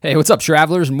Hey, what's up,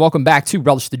 travelers, and welcome back to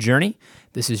Relish the Journey.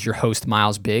 This is your host,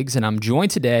 Miles Biggs, and I'm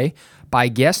joined today by a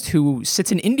guest who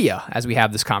sits in India as we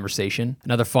have this conversation.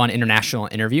 Another fun international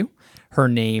interview. Her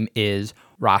name is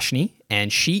Roshni,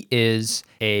 and she is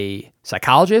a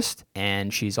psychologist,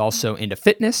 and she's also into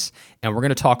fitness. And we're going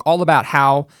to talk all about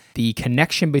how the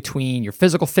connection between your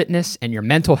physical fitness and your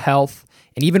mental health,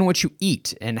 and even what you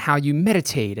eat and how you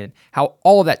meditate and how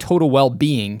all of that total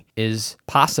well-being is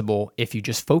possible if you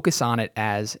just focus on it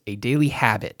as a daily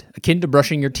habit, akin to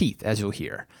brushing your teeth, as you'll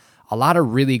hear. A lot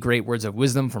of really great words of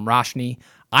wisdom from Roshni.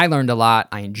 I learned a lot.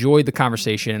 I enjoyed the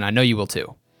conversation, and I know you will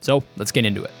too. So let's get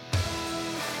into it.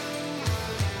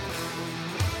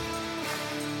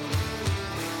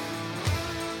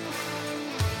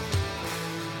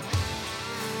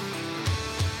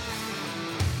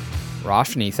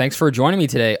 Roshni, thanks for joining me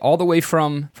today, all the way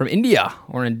from India,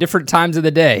 or in different times of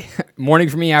the day. Morning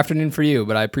for me, afternoon for you,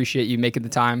 but I appreciate you making the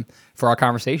time for our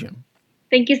conversation.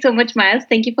 Thank you so much, Miles.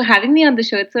 Thank you for having me on the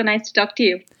show. It's so nice to talk to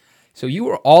you. So you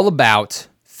are all about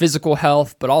physical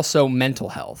health, but also mental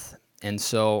health. And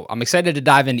so I'm excited to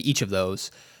dive into each of those.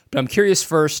 But I'm curious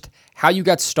first how you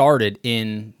got started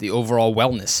in the overall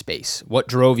wellness space. What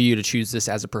drove you to choose this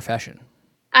as a profession?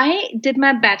 I did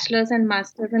my bachelor's and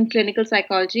master's in clinical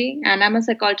psychology, and I'm a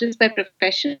psychologist by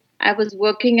profession. I was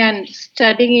working and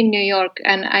studying in New York,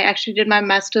 and I actually did my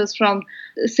master's from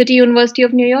City University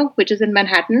of New York, which is in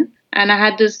Manhattan. And I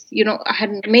had this, I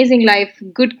had an amazing life,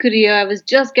 good career. I was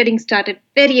just getting started,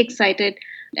 very excited,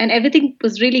 and everything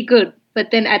was really good.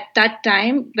 But then at that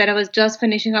time, when I was just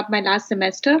finishing up my last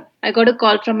semester, I got a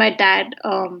call from my dad,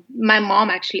 my mom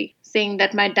actually, saying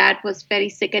that my dad was very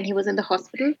sick and he was in the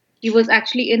hospital. He was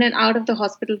actually in and out of the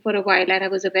hospital for a while, and I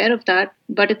was aware of that,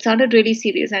 but it sounded really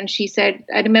serious. And she said,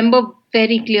 I remember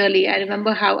very clearly, I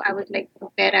remember how I was like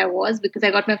where I was because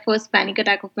I got my first panic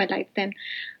attack of my life then.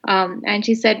 And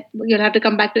she said, you'll have to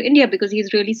come back to India because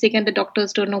he's really sick and the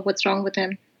doctors don't know what's wrong with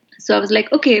him. So I was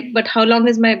like, okay, but how long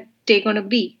is my day going to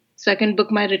be so I can book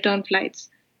my return flights?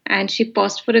 And she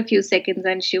paused for a few seconds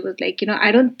and she was like,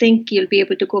 I don't think you'll be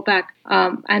able to go back.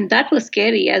 And that was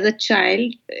scary. As a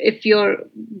child, if you're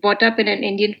brought up in an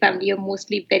Indian family, you're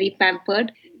mostly very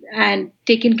pampered and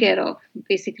taken care of,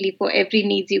 basically, for every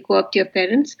needs you go up to your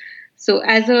parents. So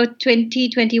as a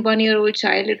 21-year-old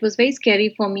child, it was very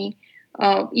scary for me.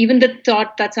 Even the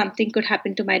thought that something could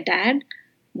happen to my dad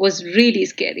was really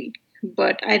scary.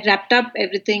 But I wrapped up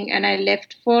everything and I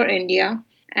left for India.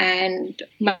 And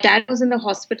my dad was in the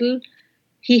hospital.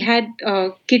 He had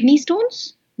kidney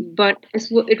stones, but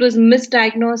it was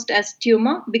misdiagnosed as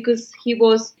tumor because he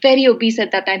was very obese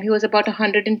at that time. He was about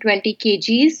 120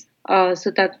 kgs.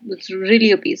 So that was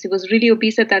really obese. He was really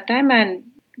obese at that time, and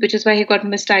which is why he got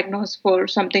misdiagnosed for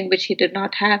something which he did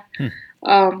not have.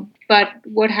 But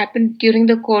what happened during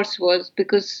the course was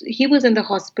because he was in the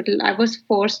hospital, I was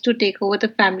forced to take over the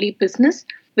family business,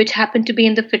 which happened to be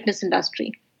in the fitness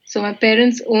industry. So my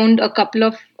parents owned a couple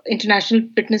of international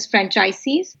fitness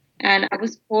franchisees, and I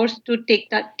was forced to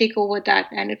take over that.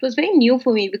 And it was very new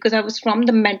for me because I was from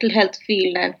the mental health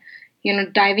field,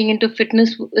 and diving into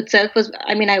fitness itself was,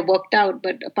 I worked out,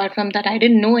 but apart from that, I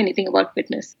didn't know anything about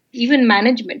fitness, even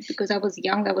management, because I was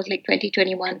young. I was like 20,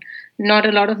 21, not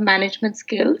a lot of management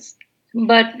skills,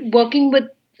 but working with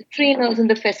trainers in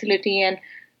the facility and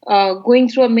going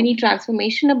through a mini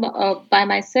transformation by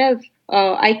myself.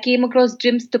 I came across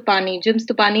Jim Stupani. Jim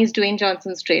Stupani is Dwayne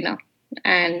Johnson's trainer,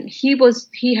 and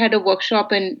he had a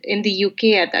workshop in the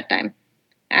UK at that time.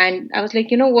 And I was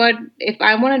like, you know what? If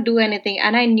I want to do anything,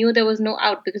 and I knew there was no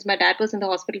out because my dad was in the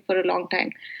hospital for a long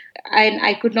time, and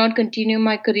I could not continue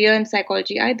my career in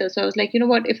psychology either. So I was like, you know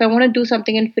what? If I want to do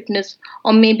something in fitness,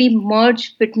 or maybe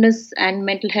merge fitness and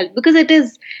mental health, because it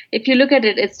is, if you look at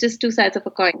it, it's just two sides of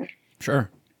a coin. Sure.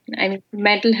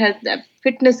 Mental health,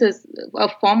 fitness is a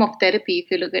form of therapy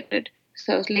if you look at it.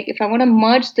 So I was like, if I want to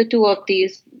merge the two of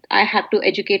these, I have to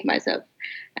educate myself.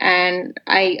 And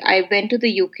I went to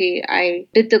the UK. I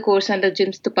did the course under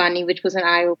Jim Stupani, which was an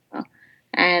eye opener.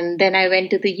 And then I went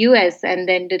to the US and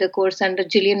then did a course under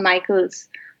Jillian Michaels,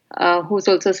 who's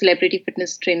also a celebrity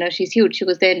fitness trainer. She's huge. She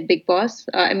was there in Big Boss.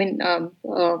 In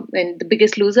The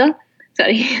Biggest Loser.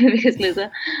 Sorry, The Biggest Loser.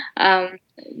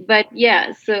 But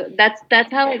yeah, so that's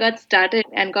how I got started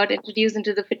and got introduced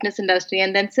into the fitness industry.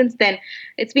 And then since then,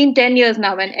 it's been 10 years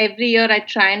now, and every year I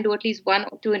try and do at least one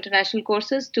or two international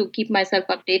courses to keep myself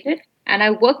updated. And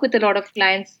I work with a lot of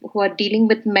clients who are dealing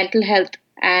with mental health.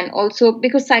 And also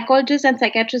because psychologists and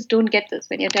psychiatrists don't get this.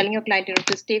 When you're telling your client,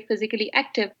 to stay physically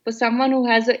active, for someone who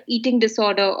has an eating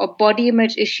disorder or body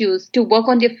image issues, to work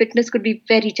on their fitness could be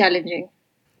very challenging.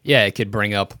 Yeah, it could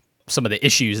bring up some of the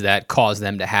issues that cause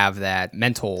them to have that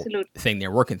mental Absolutely. thing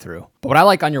they're working through. But what I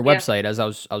like on your Yeah. website, as I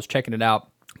was checking it out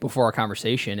before our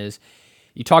conversation, is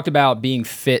you talked about being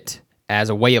fit as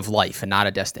a way of life and not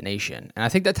a destination. And I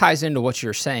think that ties into what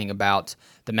you're saying about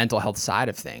the mental health side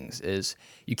of things is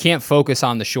you can't focus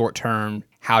on the short term,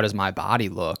 how does my body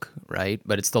look, right?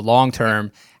 But it's the long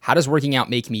term, how does working out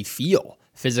make me feel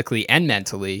physically and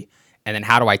mentally? And then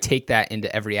how do I take that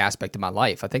into every aspect of my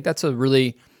life? I think that's a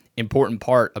really important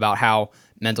part about how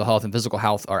mental health and physical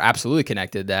health are absolutely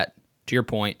connected that, to your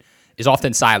point, is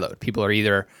often siloed. People are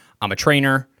either, I'm a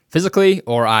trainer physically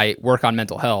or I work on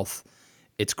mental health.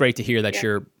 It's great to hear that Yeah.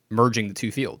 you're merging the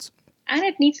two fields. And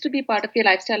it needs to be part of your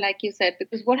lifestyle, like you said,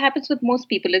 because what happens with most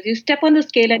people is you step on the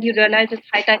scale and you realize it's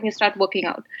high time you start working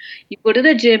out. You go to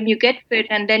the gym, you get fit,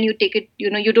 and then you take it,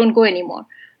 you don't go anymore.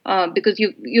 Because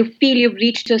you feel you've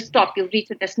reached a stop, you've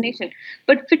reached a destination.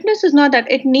 But fitness is not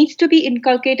that. It needs to be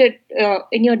inculcated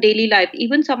in your daily life.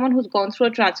 Even someone who's gone through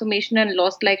a transformation and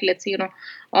lost, like, let's say,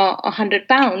 100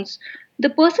 pounds, the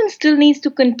person still needs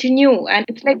to continue. And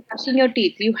it's like brushing your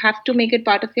teeth. You have to make it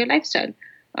part of your lifestyle.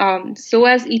 So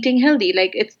as eating healthy,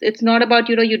 like it's not about,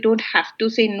 you don't have to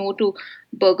say no to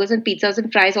burgers and pizzas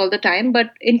and fries all the time,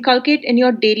 but inculcate in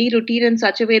your daily routine in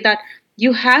such a way that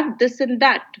you have this and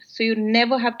that, so you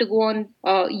never have to go on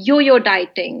yo-yo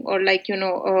dieting or like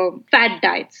fat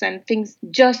diets and things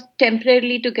just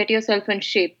temporarily to get yourself in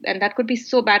shape, and that could be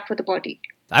so bad for the body.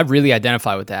 I really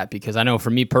identify with that because I know for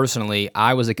me personally,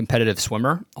 I was a competitive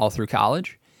swimmer all through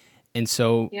college. And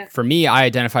so Yeah. for me, I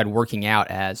identified working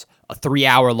out as a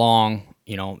 3-hour long,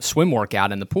 swim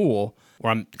workout in the pool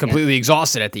where I'm completely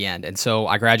exhausted at the end. And so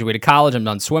I graduated college, I'm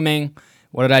done swimming.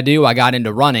 What did I do? I got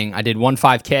into running. I did one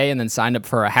 5K and then signed up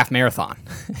for a half marathon.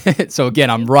 So again,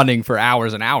 I'm running for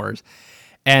hours and hours.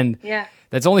 And Yeah.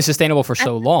 that's only sustainable for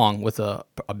so long with a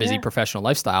busy Yeah. professional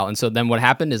lifestyle. And so then what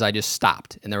happened is I just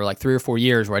stopped. And there were like 3 or 4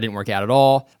 years where I didn't work out at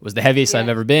all. It was the heaviest I've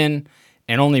Yeah. ever been.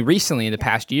 And only recently in the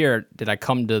past year did I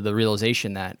come to the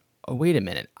realization that, oh, wait a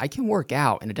minute, I can work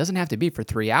out and it doesn't have to be for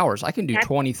 3 hours. I can do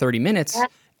 20, 30 minutes Yeah.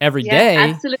 every Yeah, day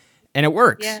absolutely. and it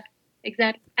works. Yeah,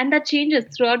 exactly. And that changes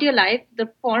throughout your life. The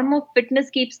form of fitness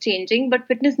keeps changing, but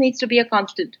fitness needs to be a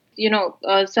constant.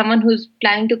 Someone who's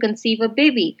planning to conceive a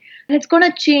baby, and it's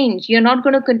gonna change. You're not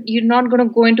gonna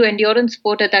go into endurance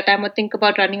sport at that time or think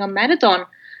about running a marathon.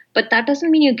 But that doesn't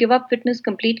mean you give up fitness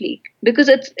completely, because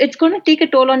it's going to take a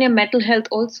toll on your mental health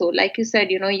also. Like you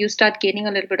said, you start gaining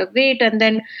a little bit of weight, and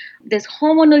then there's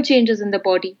hormonal changes in the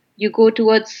body. You go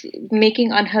towards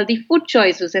making unhealthy food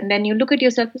choices, and then you look at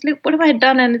yourself, it's like, what have I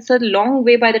done? And it's a long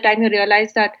way by the time you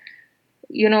realize that,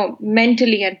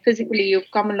 mentally and physically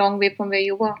you've come a long way from where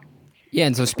you were. Yeah,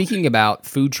 and so speaking about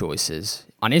food choices,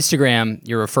 on Instagram,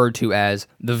 you're referred to as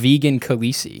the vegan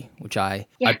Khaleesi, which I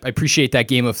Yeah. appreciate that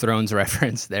Game of Thrones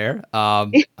reference there.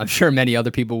 I'm sure many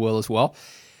other people will as well.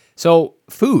 So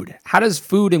food, how does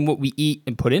food and what we eat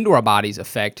and put into our bodies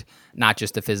affect not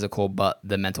just the physical, but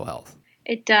the mental health?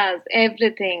 It does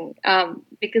everything,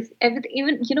 because everything.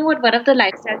 Even what, one of the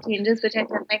lifestyle changes which I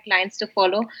tell my clients to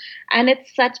follow, and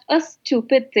it's such a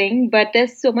stupid thing, but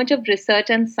there's so much of research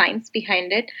and science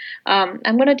behind it. I'm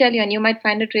going to tell you, and you might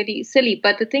find it really silly,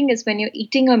 but the thing is, when you're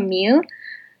eating a meal,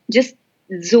 just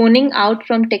zoning out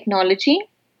from technology,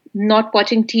 not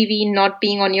watching TV, not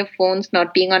being on your phones,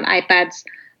 not being on iPads,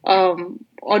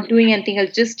 or doing anything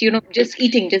else, just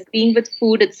eating, just being with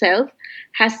food itself,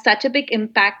 has such a big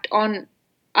impact on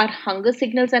our hunger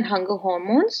signals and hunger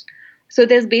hormones. So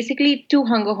there's basically two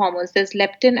hunger hormones. There's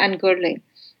leptin and ghrelin,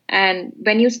 and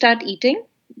when you start eating,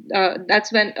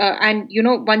 that's when and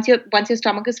once your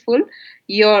stomach is full,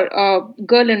 your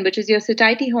ghrelin, which is your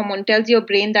satiety hormone, tells your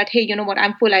brain that, hey, you know what,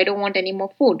 I'm full, I don't want any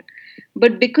more food.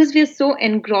 But because we're so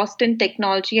engrossed in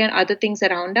technology and other things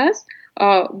around us,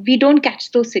 we don't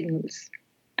catch those signals,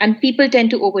 and people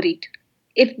tend to overeat.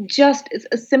 If just it's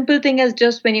a simple thing as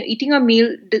just when you're eating a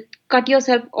meal, cut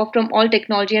yourself off from all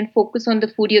technology and focus on the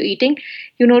food you're eating,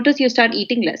 you notice you start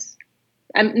eating less.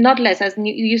 And not less, as in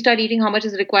you start eating how much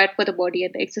is required for the body,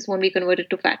 and the excess won't be converted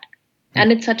to fat.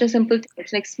 And it's such a simple thing.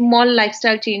 It's like small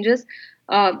lifestyle changes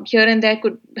here and there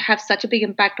could have such a big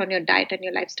impact on your diet and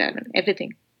your lifestyle and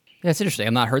everything. Yeah, it's interesting.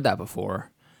 I've not heard that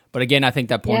before. But again, I think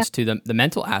that Yeah. points to the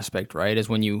mental aspect, right? Is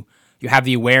when you have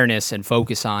the awareness and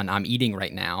focus on I'm eating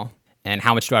right now and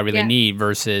how much do I really Yeah. need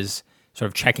versus sort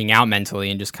of checking out mentally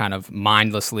and just kind of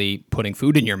mindlessly putting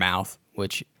food in your mouth,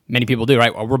 which many people do,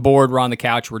 right? Well, we're bored, we're on the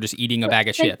couch, we're just eating a bag of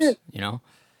It's like chips, this. you know?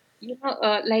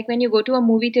 Like when you go to a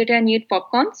movie theater and you eat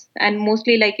popcorns, and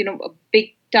mostly like, a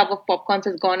big tub of popcorns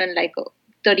is gone in like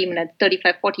 30 minutes,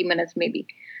 35, 40 minutes maybe.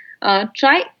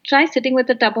 Try sitting with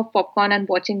a tub of popcorn and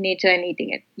watching nature and eating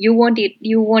it. You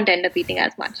won't end up eating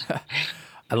as much.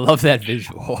 I love that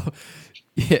visual.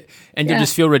 Yeah. And you'll Yeah,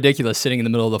 just feel ridiculous sitting in the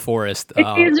middle of the forest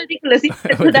it feels ridiculous. So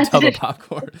with a that's tub of it.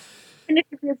 popcorn. And it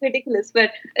feels ridiculous,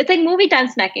 but it's like movie time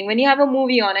snacking when you have a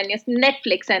movie on and you're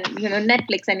Netflix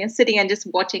and you're sitting and just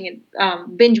watching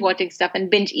it, binge watching stuff and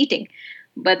binge eating.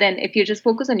 But then if you just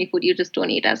focus on your food, you just don't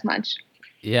eat as much.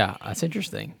 Yeah, that's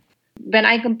interesting. When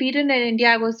I competed in India,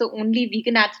 I was the only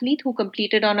vegan athlete who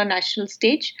competed on a national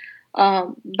stage.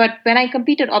 But when I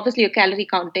competed, obviously you're calorie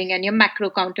counting and you're macro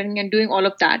counting and doing all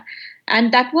of that.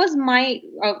 And that was my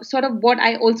sort of what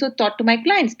I also taught to my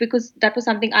clients because that was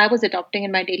something I was adopting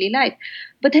in my daily life.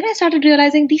 But then I started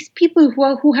realizing these people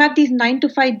who have these 9 to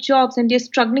 5 jobs and they're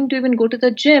struggling to even go to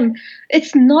the gym.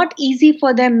 It's not easy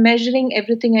for them measuring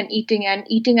everything and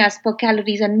eating as per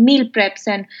calories and meal preps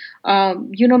and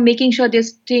making sure they're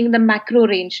staying in the macro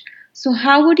range. So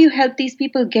how would you help these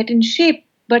people get in shape,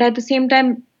 but at the same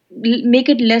time make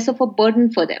it less of a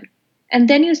burden for them? And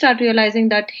then you start realizing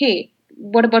that, hey,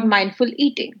 what about mindful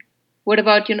eating? What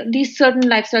about these certain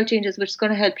lifestyle changes which is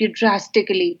going to help you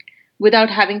drastically without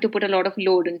having to put a lot of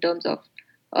load in terms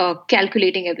of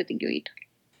calculating everything you eat?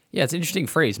 Yeah, it's an interesting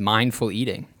phrase, mindful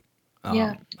eating.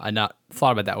 Yeah. I not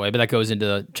thought about it that way, but that goes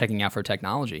into checking out for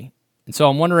technology. And so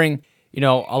I'm wondering, a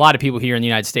lot of people here in the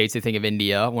United States, they think of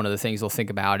India. One of the things they'll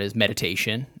think about is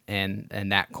meditation and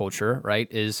that culture, right?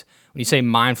 Is when you say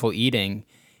mindful eating,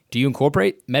 do you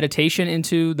incorporate meditation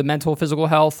into the mental, physical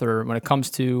health, or when it comes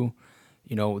to,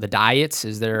 the diets,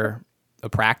 is there a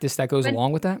practice that goes When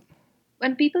along with that?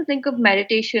 when people think of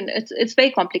meditation, it's very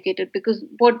complicated because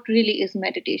what really is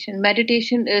meditation?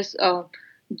 Meditation is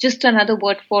just another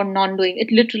word for non-doing.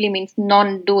 It literally means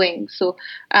non-doing. So,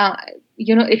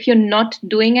 if you're not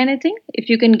doing anything, if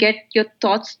you can get your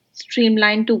thoughts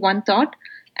streamlined to one thought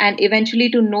and eventually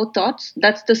to no thoughts,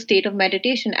 that's the state of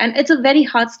meditation. And it's a very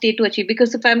hard state to achieve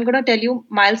because if I'm going to tell you,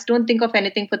 Miles, don't think of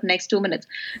anything for the next 2 minutes,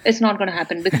 it's not going to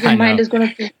happen because your I mind know. is going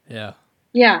to think. Yeah.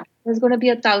 Yeah, there's going to be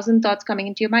 1,000 thoughts coming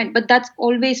into your mind, but that's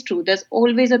always true. There's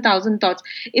always 1,000 thoughts.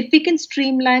 If we can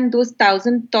streamline those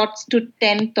 1,000 thoughts to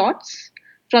 10 thoughts,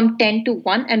 from 10 to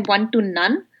 1 and 1 to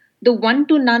none, the 1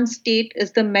 to none state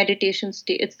is the meditation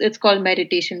state. It's called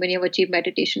meditation when you've achieved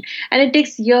meditation. And it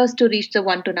takes years to reach the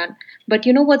 1 to none. But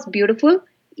you know what's beautiful?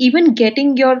 Even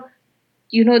getting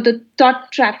the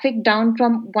thought traffic down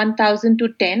from 1,000 to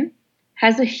 10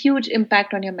 has a huge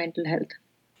impact on your mental health.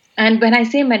 And when I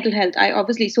say mental health, I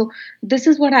obviously, so this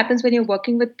is what happens when you're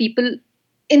working with people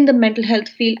in the mental health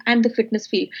field and the fitness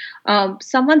field.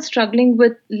 Someone struggling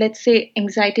with, let's say,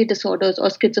 anxiety disorders or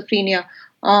schizophrenia,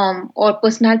 or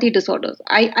personality disorders,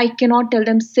 I cannot tell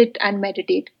them sit and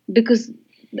meditate because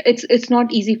it's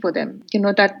not easy for them.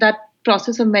 That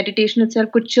process of meditation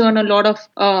itself could churn a lot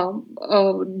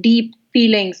of deep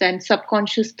feelings and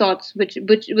subconscious thoughts, which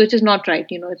is not right.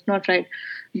 It's not right.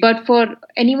 But for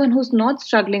anyone who's not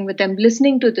struggling with them,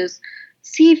 listening to this,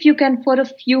 see if you can for a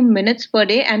few minutes per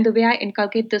day. And the way I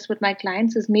inculcate this with my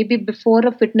clients is maybe before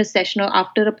a fitness session or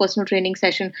after a personal training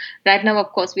session. Right now,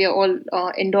 of course, we are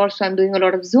all indoors, so I'm doing a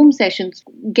lot of Zoom sessions,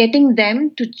 getting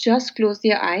them to just close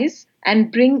their eyes and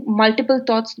bring multiple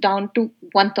thoughts down to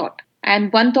one thought.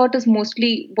 And one thought is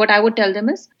mostly what I would tell them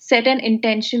is set an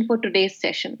intention for today's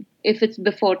session if it's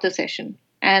before the session.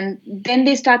 And then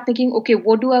they start thinking, okay,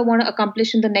 what do I want to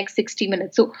accomplish in the next 60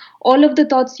 minutes? So all of the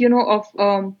thoughts,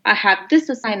 of I have this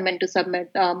assignment to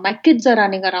submit, my kids are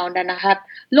running around and I have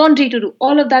laundry to do.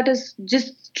 All of that is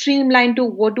just streamlined to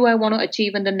what do I want to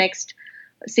achieve in the next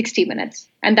 60 minutes.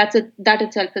 And that's it. That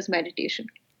itself is meditation.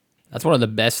 That's one of the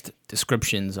best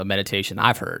descriptions of meditation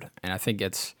I've heard, and I think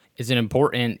it's an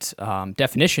important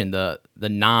definition. The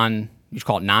you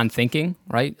call it non-thinking,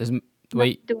 right?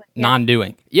 Not doing, yeah.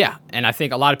 Non-doing. Yeah, and I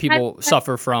think a lot of people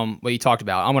suffer from what you talked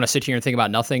about. I'm going to sit here and think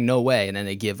about nothing, no way, and then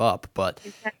they give up. But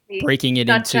Exactly. breaking it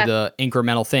That's into the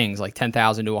incremental things like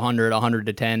 10,000 to 100, 100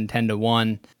 to 10, 10 to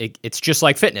 1, it's just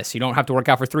like fitness. You don't have to work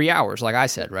out for 3 hours, like I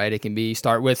said, right? It can be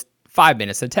start with 5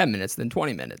 minutes, then 10 minutes, then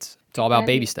 20 minutes. It's all about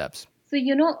baby steps. So,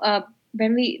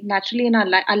 when we naturally in our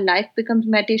life becomes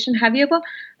meditation, have you ever,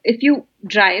 if you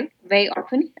drive very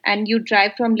often and you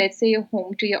drive from, let's say, your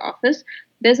home to your office,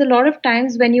 there's a lot of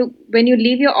times when you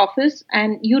leave your office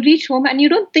and you reach home and you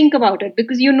don't think about it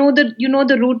because you know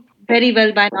the route very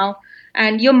well by now,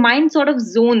 and your mind sort of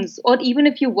zones. Or even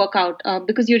if you work out,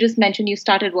 because you just mentioned you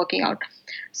started working out.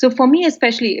 So for me,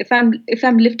 especially if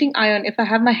I'm lifting iron, if I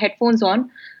have my headphones on,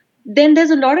 then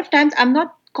there's a lot of times I'm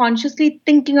not consciously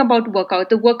thinking about workout.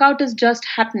 The workout is just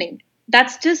happening.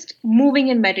 That's just moving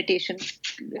in meditation,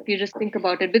 if you just think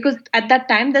about it. Because at that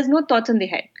time, there's no thoughts in the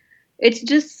head. It's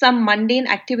just some mundane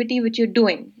activity which you're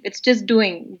doing. It's just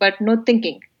doing, but no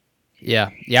thinking. Yeah.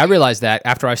 Yeah. I realized that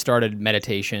after I started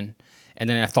meditation and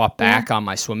then I thought Yeah. back on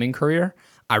my swimming career,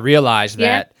 I realized Yeah.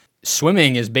 that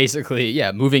swimming is basically,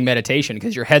 yeah, moving meditation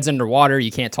because your head's underwater.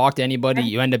 You can't talk to anybody. Yeah.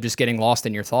 You end up just getting lost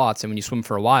in your thoughts. And when you swim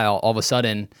for a while, all of a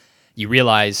sudden you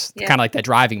realize Yeah. kind of like that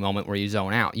driving moment where you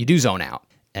zone out. You do zone out.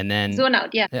 And then, Zone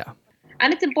out. Yeah. yeah.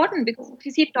 And it's important because if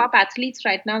you see top athletes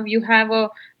right now, you have a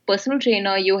personal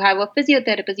trainer, you have a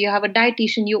physiotherapist, you have a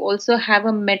dietitian, you also have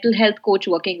a mental health coach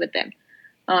working with them.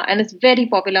 And it's very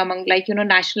popular among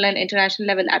national and international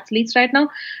level athletes right now.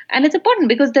 And it's important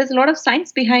because there's a lot of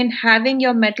science behind having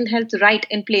your mental health right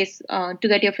in place to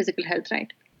get your physical health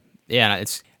right. Yeah.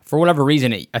 It's for whatever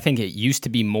reason, I think it used to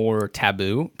be more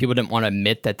taboo. People didn't want to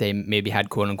admit that they maybe had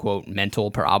quote unquote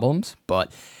mental problems,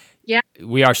 but Yeah.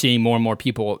 we are seeing more and more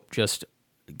people just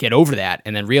get over that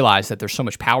and then realize that there's so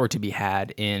much power to be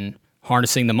had in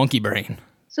harnessing the monkey brain.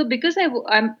 So because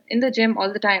I'm in the gym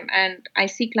all the time and I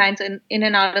see clients in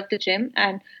and out of the gym,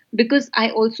 and because I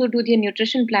also do the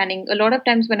nutrition planning, a lot of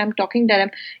times when I'm talking to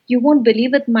them, you won't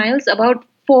believe it, Miles, about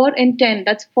 4 in 10,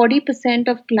 that's 40%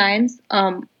 of clients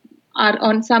are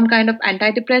on some kind of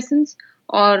antidepressants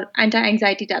or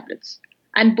anti-anxiety tablets.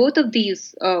 And both of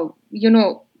these,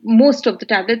 most of the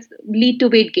tablets lead to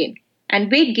weight gain. And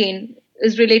weight gain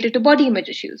is related to body image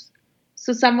issues.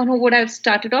 So someone who would have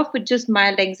started off with just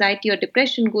mild anxiety or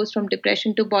depression goes from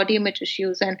depression to body image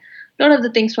issues, and a lot of the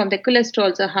things from their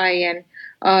cholesterols are high, and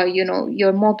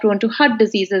you're more prone to heart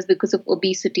diseases because of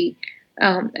obesity.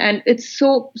 And it's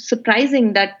so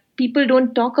surprising that people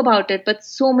don't talk about it, but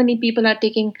so many people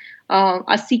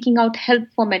are seeking out help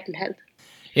for mental health.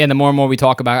 Yeah, and the more and more we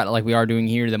talk about it like we are doing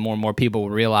here, the more and more people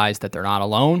will realize that they're not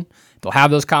alone. They'll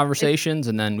have those conversations,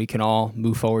 and then we can all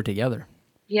move forward together.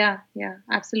 Yeah,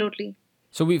 absolutely.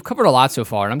 So we've covered a lot so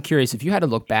far, and I'm curious if you had to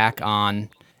look back on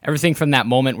everything from that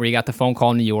moment where you got the phone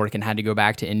call in New York and had to go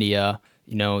back to India.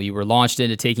 You were launched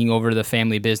into taking over the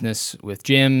family business with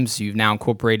gyms. You've now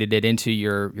incorporated it into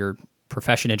your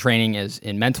profession and training as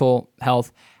in mental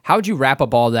health. How would you wrap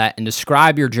up all that and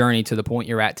describe your journey to the point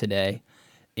you're at today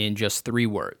in just 3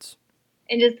 words?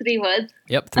 In just 3 words?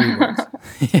 Yep, 3 words.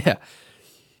 Yeah.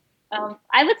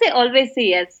 I would say always say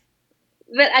yes.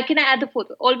 Well, can I add the fourth?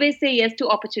 Always say yes to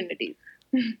opportunities.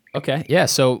 Okay. Yeah.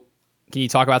 So can you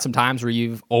talk about some times where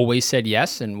you've always said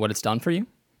yes and what it's done for you?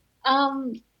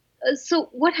 Um, so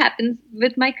what happens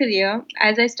with my career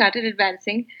as I started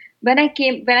advancing? When I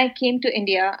came to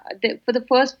India, for the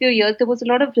first few years, there was a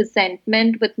lot of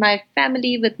resentment with my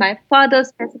family, with my father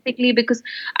specifically, because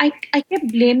I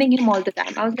kept blaming him all the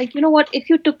time. I was like, you know what? If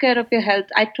you took care of your health,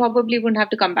 I probably wouldn't have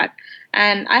to come back.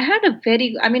 And I had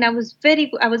I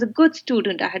was a good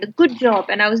student. I had a good job,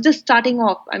 and I was just starting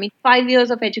off. 5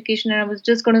 years of education, and I was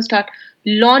just going to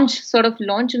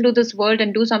launch into this world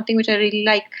and do something which I really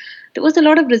like. There was a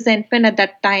lot of resentment at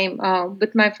that time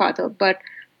with my father, but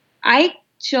I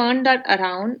churned that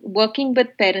around working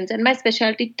with parents, and my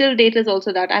specialty till date is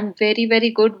also that I'm very, very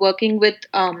good working with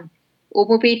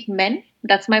overweight men.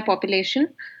 That's my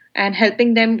population, and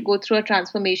helping them go through a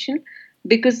transformation,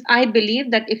 because I believe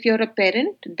that if you're a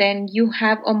parent, then you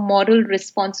have a moral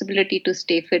responsibility to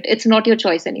stay fit. It's not your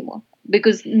choice anymore,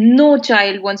 because no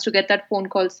child wants to get that phone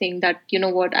call saying that, you know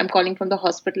what, I'm calling from the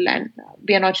hospital and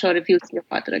we are not sure if you'll see your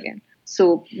father again.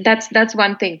 So that's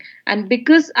one thing. And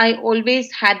because I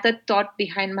always had that thought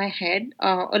behind my head,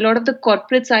 a lot of the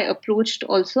corporates I approached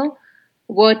also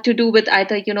were to do with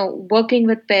either working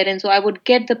with parents, or I would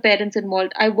get the parents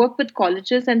involved. I work with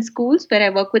colleges and schools where I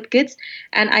work with kids,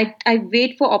 and I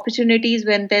wait for opportunities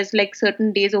when there's like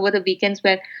certain days over the weekends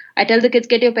where I tell the kids,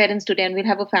 get your parents today and we'll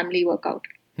have a family workout.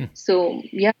 So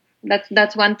yeah,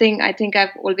 that's one thing I think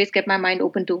I've always kept my mind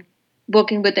open to,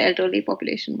 working with the elderly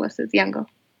population versus younger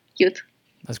youth.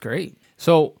 That's great.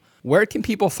 So where can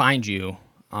people find you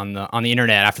on the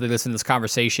internet after they listen to this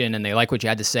conversation and they like what you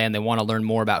had to say and they want to learn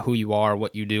more about who you are,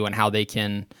 what you do, and how they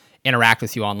can interact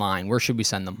with you online? Where should we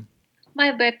send them?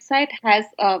 My website has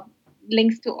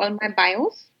links to all my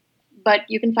bios, but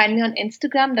you can find me on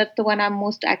Instagram. That's the one I'm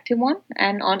most active on.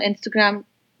 And on Instagram,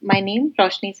 my name,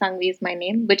 Roshni Sangvi, is my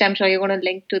name, which I'm sure you're going to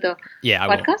link to the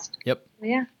podcast. Yep. So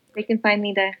yeah, they can find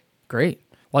me there. Great.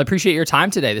 Well, I appreciate your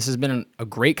time today. This has been a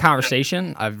great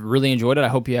conversation. I've really enjoyed it. I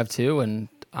hope you have too. And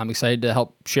I'm excited to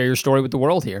help share your story with the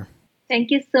world here.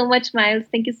 Thank you so much, Miles.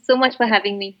 Thank you so much for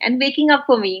having me and waking up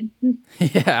for me.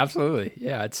 Yeah, absolutely.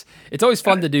 Yeah, it's always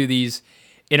fun to do these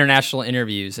international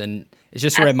interviews, and it's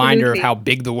just a reminder of how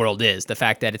big the world is. The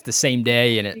fact that it's the same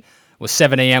day and it was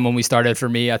 7 a.m. when we started for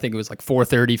me. I think it was like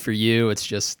 4:30 for you.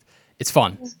 It's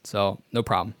fun. So no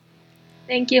problem.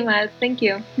 Thank you, Miles. Thank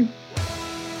you.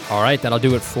 All right, that'll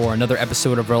do it for another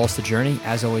episode of Relish the Journey.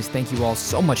 As always, thank you all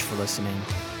so much for listening.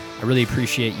 I really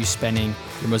appreciate you spending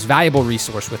your most valuable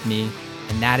resource with me,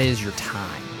 and that is your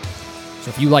time. So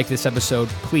if you like this episode,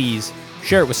 please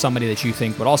share it with somebody that you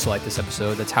think would also like this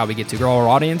episode. That's how we get to grow our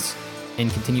audience and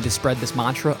continue to spread this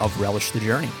mantra of relish the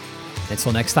journey.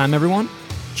 Until next time, everyone,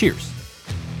 cheers.